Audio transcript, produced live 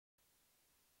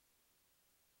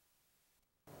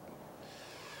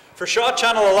For Shaw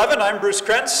Channel 11, I'm Bruce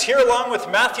Krentz, here along with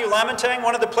Matthew Lamontagne,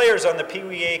 one of the players on the Pee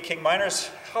Wee A King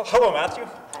Miners. Hello, Matthew.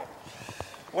 Hi.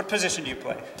 What position do you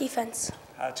play? Defense.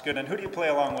 That's good. And who do you play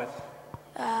along with?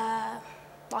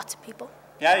 Lots of people.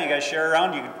 Yeah, you guys share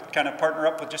around? You kind of partner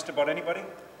up with just about anybody?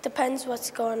 Depends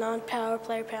what's going on. Power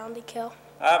play, penalty kill.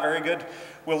 Very good.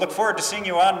 We'll look forward to seeing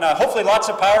you on hopefully lots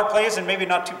of power plays and maybe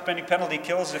not too many penalty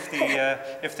kills if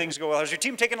if things go well. Has your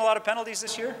team taken a lot of penalties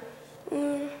this year?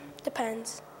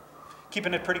 Depends.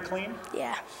 Keeping it pretty clean?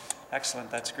 Yeah. Excellent.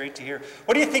 That's great to hear.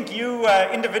 What do you think you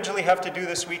individually have to do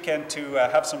this weekend to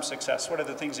have some success? What are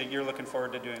the things that you're looking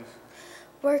forward to doing?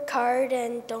 Work hard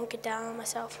and don't get down on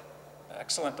myself.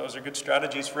 Excellent. Those are good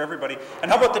strategies for everybody. And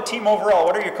how about the team overall?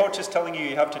 What are your coaches telling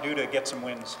you have to do to get some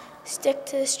wins? Stick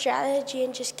to the strategy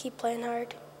and just keep playing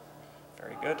hard.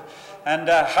 Very good. And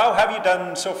how have you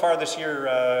done so far this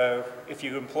year if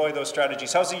you employ those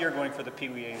strategies? How's the year going for the Pee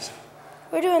Wee A's?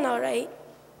 We're doing all right.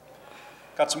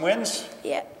 Got some wins?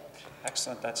 Yeah.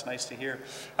 Excellent. That's nice to hear.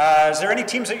 Is there any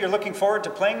teams that you're looking forward to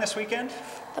playing this weekend?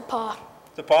 The paw.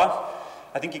 The Paw?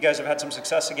 I think you guys have had some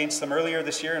success against them earlier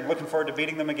this year and looking forward to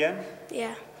beating them again?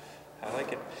 Yeah. I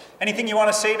like it. Anything you want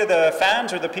to say to the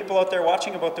fans or the people out there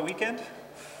watching about the weekend?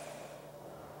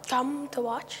 Come to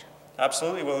watch.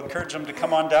 Absolutely. We'll encourage them to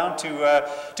come on down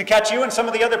to catch you and some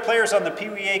of the other players on the Pee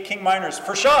Wee A King Miners.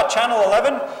 For Shaw Channel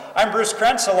 11, I'm Bruce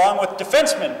Krentz along with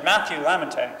defenseman Matthew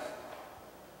Lamontagne.